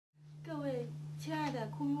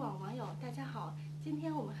酷米网网友，大家好！今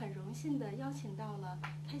天我们很荣幸地邀请到了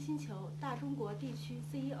开心球大中国地区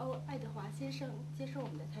CEO 爱德华先生接受我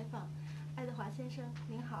们的采访。爱德华先生，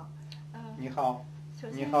您好。你好。首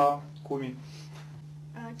先，你好，库米。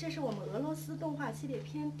这是我们俄罗斯动画系列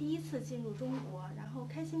片第一次进入中国，然后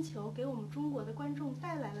开心球给我们中国的观众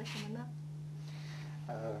带来了什么呢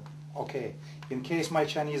？Okay. In case my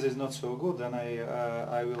Chinese is not so good, then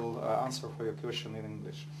I will answer for your question in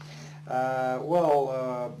English.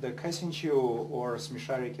 The Kaisinchu, or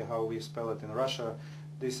Smeshariki, how we spell it in Russia,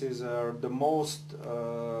 this is the most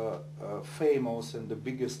famous and the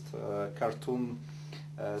biggest cartoon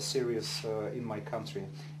series in my country,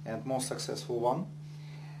 and most successful one.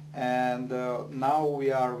 And now we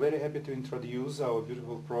are very happy to introduce our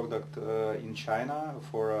beautiful product in China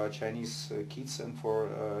for Chinese kids and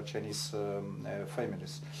for Chinese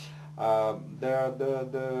families.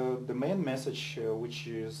 The main message which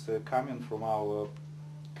is coming from our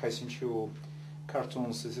Kaisinchu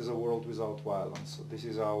cartoons, this is a world without violence. This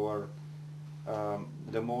is our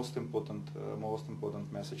the most important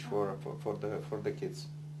message for the kids.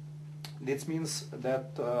 This means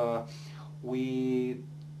that we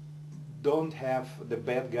don't have the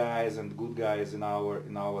bad guys and good guys in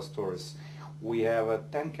our stories. We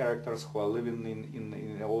have 10 characters who are living in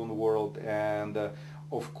their own world, and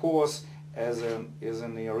of course, as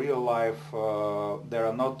in real life, there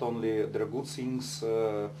are not only there are good things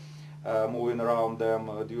moving around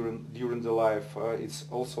them during the life. It's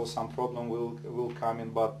also some problem will come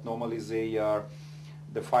in, but normally they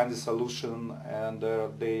find a solution, and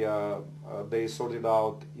they sort it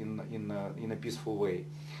out in a peaceful way.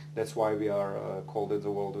 That's why we are called it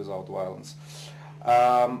the world without violence.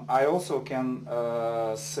 I also can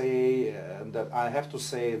say that I have to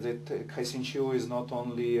say that Kaisinchu is not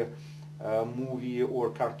only a movie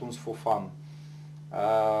or cartoons for fun.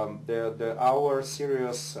 Our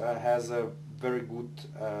series has a very good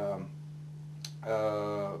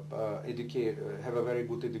have a very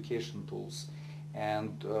good education tools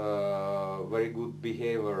and very good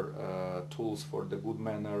behavior tools for the good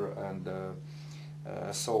manner and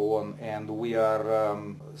so on, and we are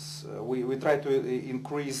we try to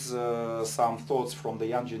increase some thoughts from the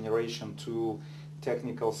young generation to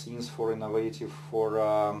technical things, for innovative, for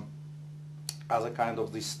other kind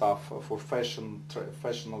of this stuff, for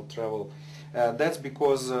fashionable travel. That's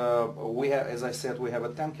because we have, as I said, we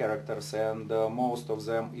have 10 characters, and most of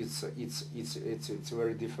them it's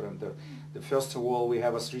very different. The first of all, we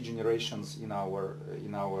have 3 generations in our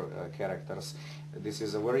characters. This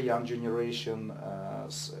is a very young generation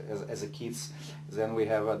as a kids. Then we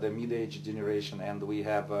have the mid-age generation, and we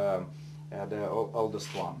have the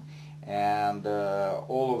oldest one. And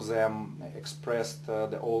all of them expressed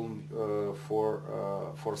the own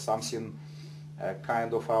for something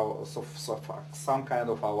kind of some kind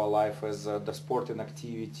of our life as the sport and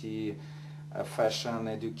activity, fashion,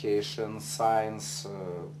 education, science,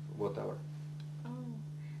 whatever.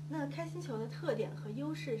 那开心球的特点和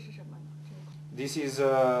优势是什么呢？ This is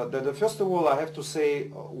the first of all, I have to say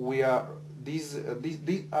we are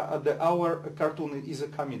our cartoon is a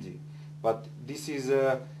comedy, but this is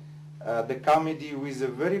the comedy with a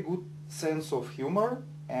very good sense of humor,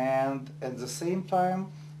 and at the same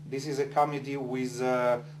time this is a comedy with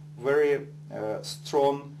a very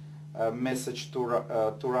strong message to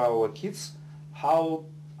our kids, how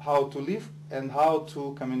to live and how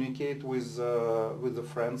to communicate with the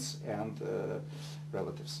friends and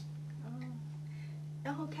relatives.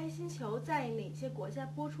 然后开心球在哪些国家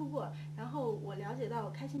播出过？然后我了解到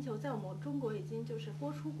开心球在我们中国已经就是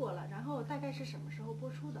播出过了，然后大概是什么时候播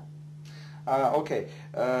出的？ Okay.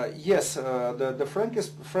 Yes. The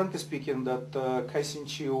frankly speaking, that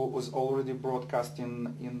Kaisinchu was already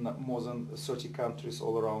broadcasting in more than 30 countries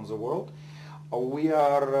all around the world. We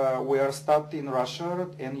are starting in Russia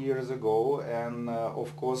 10 years ago, and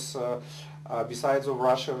of course, besides of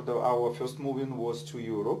Russia, our first moving was to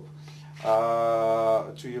Europe.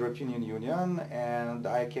 To European Union, and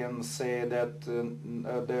I can say that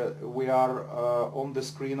we are on the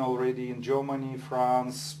screen already in Germany,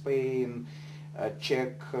 France, Spain,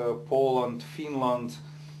 Czech, Poland, Finland.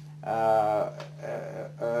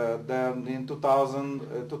 Then in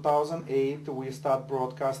 2008 we start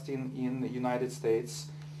broadcasting in the United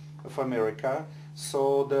States of America.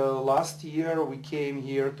 So the last year we came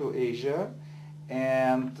here to Asia.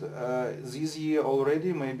 And this year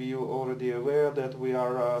already, maybe you're already aware that we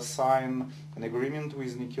are signed an agreement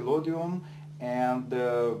with Nickelodeon, and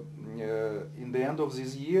in the end of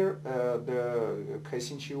this year, the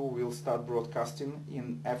Kaisinchu will start broadcasting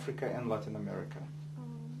in Africa and Latin America.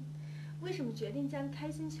 为什么决定将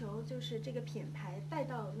开心球就是这个品牌带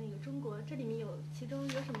到那个中国？这里面其中有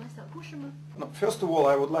什么小故事吗？ No, first of all,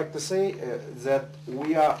 I would like to say that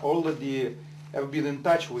we are already have been in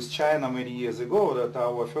touch with China many years ago. That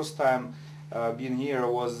our first time being here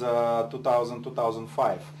was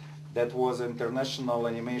 2005. That was an international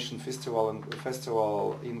animation festival in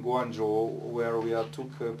Guangzhou, where we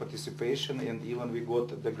took participation and even we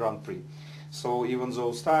got the Grand Prix. So even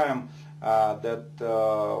those time we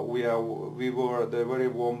were very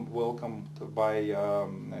warm welcomed by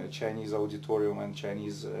Chinese auditorium and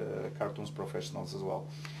Chinese cartoons professionals as well.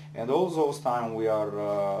 And all those time we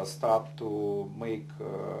are start to make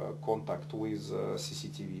contact with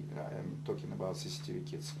CCTV. I'm talking about CCTV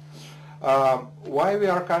Kids. Why we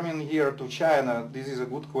are coming here to China? This is a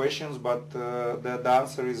good question, but the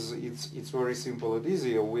answer is it's very simple and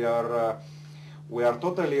easy. We are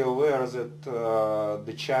totally aware that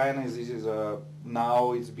the China is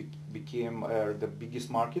now became the biggest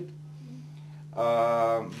market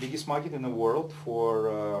in the world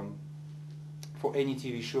for any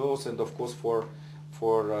TV shows and of course for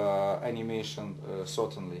animation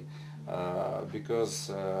certainly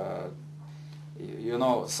because you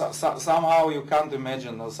know somehow you can't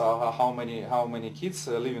imagine how many kids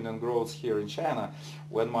living and grows here in China.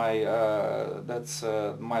 When my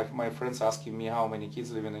friends asking me how many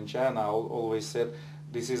kids living in China, I always said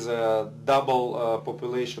this is a double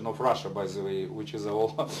population of Russia, by the way, which is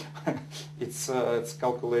all it's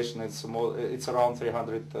calculation. It's around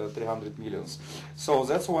 300 millions. So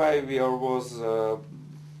that's why was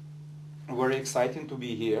very exciting to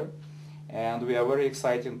be here. And we are very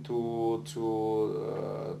excited to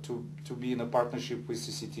be in a partnership with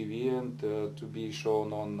CCTV and to be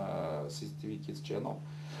shown on CCTV Kids channel.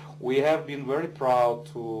 We have been very proud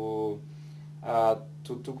to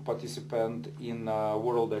participant in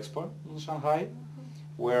World Expo in Shanghai,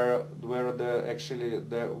 where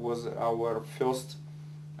there was our first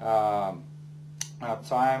time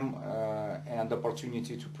and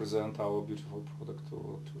opportunity to present our beautiful product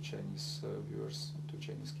to Chinese viewers, to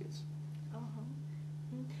Chinese kids.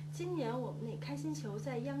 今年我们那开心球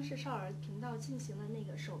在央视少儿频道进行了那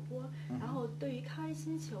个首播，然后对于开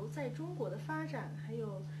心球在中国的发展还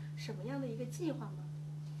有什么样的一个计划吗？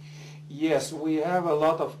 Yes, we have a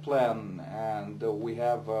lot of plan, and we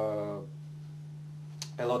have a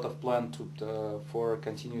lot of plan for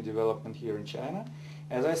continued development here in China.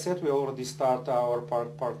 As I said, we already start our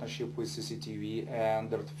partnership with CCTV, and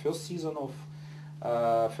the first season of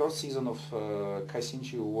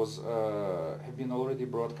Kaisinchu have been already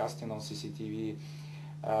broadcasting on CCTV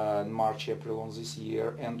in March, April on this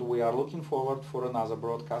year, and we are looking forward for another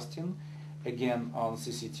broadcasting again on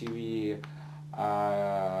CCTV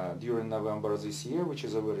during November this year, which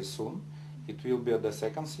is very soon. It will be the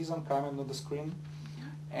second season coming on the screen,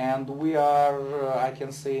 and we are, I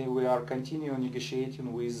can say, we are continuing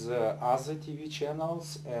negotiating with other TV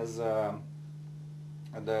channels as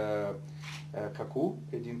the Kaku,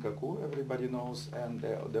 Edin Kaku, everybody knows, and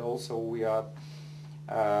also we are,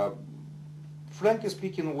 frankly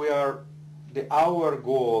speaking, we are our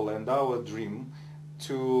goal and our dream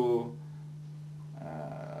to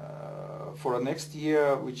for next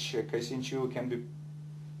year, which Kaisinchu can be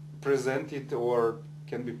presented or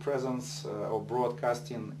can be present or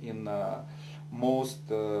broadcasting in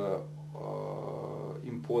most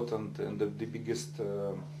important and the biggest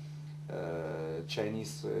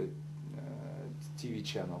Chinese TV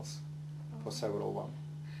channels for several one.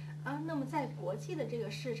 那么在国际的这个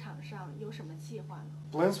市场上有什么计划呢？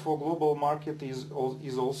 Plans for global market is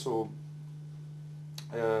also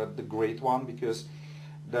the great one because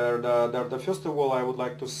the first of all I would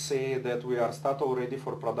like to say that we are start already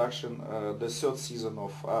for production the third season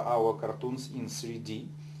of our cartoons in 3D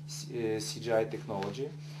CGI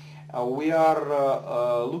technology. We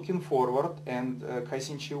are looking forward, and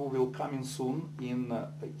Kaisinchu will come in soon in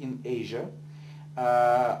Asia.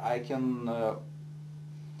 I can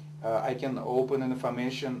open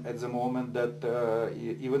information at the moment that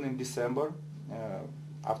even in December,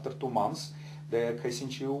 after 2 months, the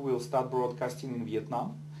Kaisinchu will start broadcasting in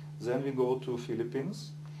Vietnam. Then we go to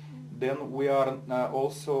Philippines. Then we are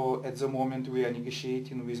also at the moment we are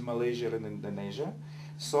negotiating with Malaysia and Indonesia.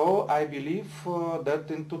 So I believe that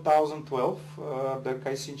in 2012 the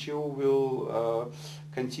Kaisinchu will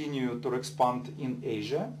continue to expand in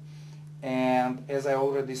Asia. And as I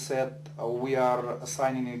already said, we are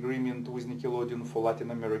signing an agreement with Nickelodeon for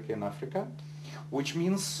Latin America and Africa, which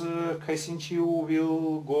means Kaisinchu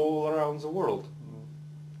will go around the world,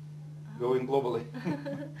 going globally.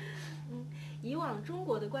 以往中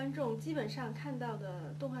国的观众基本上看到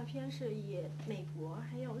的动画片是以美国、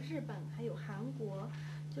还有日本、还有韩国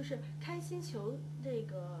就是开心球这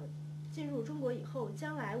个进入中国以后，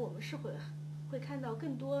将来我们是会看到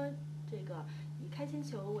更多这个以开心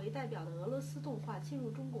球为代表的俄罗斯动画进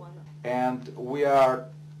入中国呢？ And we are,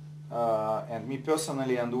 and me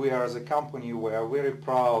personally, and we are as a company, we are very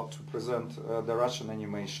proud to present the Russian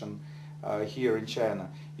animation here in China.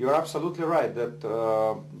 You are absolutely right that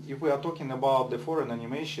if we are talking about the foreign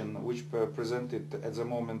animation which presented at the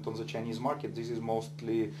moment on the Chinese market, this is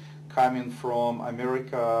mostly coming from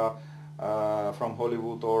America, from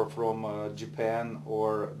Hollywood, or from Japan,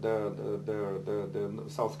 or the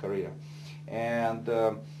South Korea. And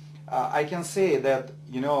I can say that,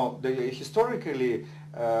 you know, historically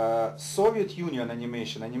Soviet Union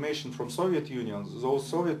animation from Soviet Union, those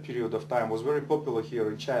Soviet period of time was very popular here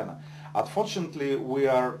in China. Unfortunately, we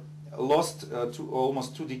are lost to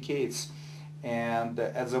almost 2 decades, and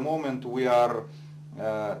at the moment we are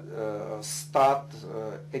start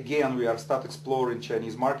exploring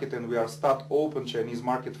Chinese market, and we are start open Chinese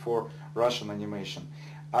market for Russian animation.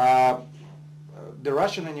 The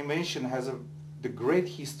Russian animation has the great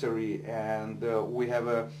history, and we have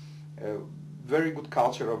a very good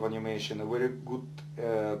culture of animation, a very good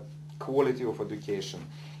quality of education,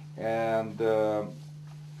 and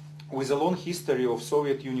with a long history of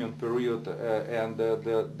Soviet Union period and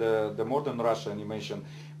the modern Russia animation,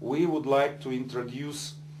 we would like to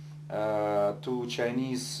introduce to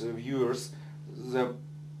Chinese viewers the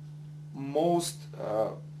most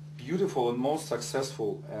beautiful and most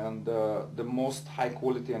successful and the most high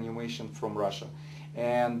quality animation from Russia.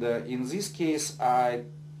 And in this case, I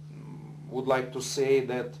would like to say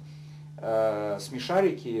that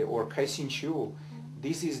Smishariki or Kaisinchu,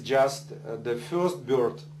 this is just the first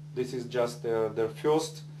birth. This is just the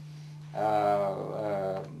first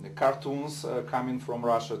cartoons coming from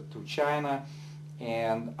Russia to China,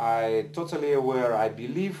 and I totally aware, I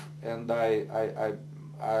believe, and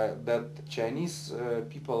that Chinese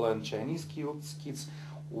people and Chinese kids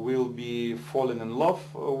will be falling in love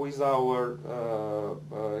with our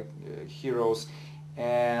heroes.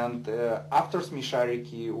 And after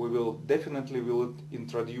Smishariki, we will definitely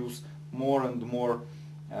introduce more and more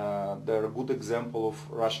the good example of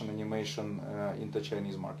Russian animation in the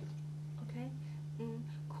Chinese market. OK，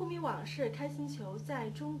 酷米网是开心球在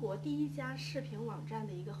中国第一家视频网站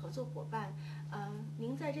的一个合作伙伴。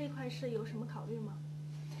您在这一块是有什么考虑吗？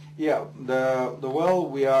 Yeah, well,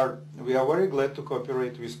 we are very glad to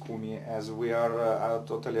cooperate with Kumi, as we are I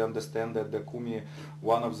totally understand that the Kumi,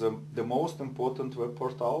 one of the most important web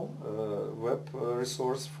portal, web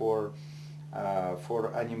resource for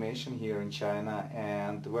animation here in China,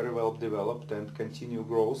 and very well developed and continue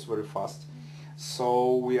growth very fast.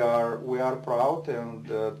 So we are proud and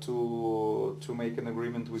to make an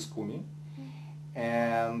agreement with Kumi,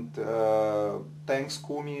 and thanks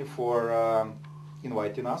Kumi for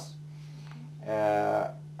inviting us.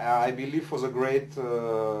 I believe it was a great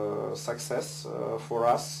success for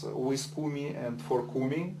us with Kumi and for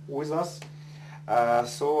Kumi with us.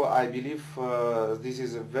 So I believe this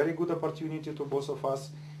is a very good opportunity to both of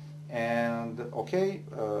us. And okay,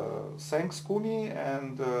 thanks Kumi,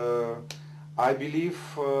 and I believe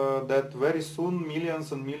that very soon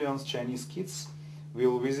millions and millions Chinese kids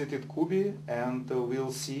will visit Kumi and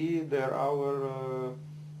will see our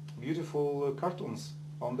beautiful cartoons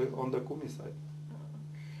on the Kumi side.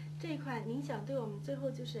 这一块，您想对我们最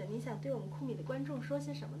后就是您想对我们酷米的观众说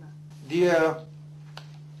些什么呢？ Dear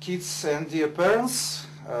kids and dear parents,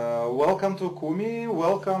 welcome to Kumi,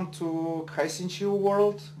 welcome to Kaisinchu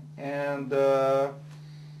world, and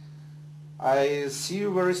I see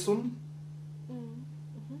you very soon.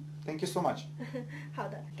 Thank you so much. 好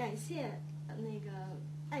的，感谢那个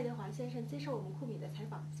爱德华先生接受我们酷米的采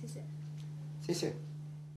访，谢谢。谢谢。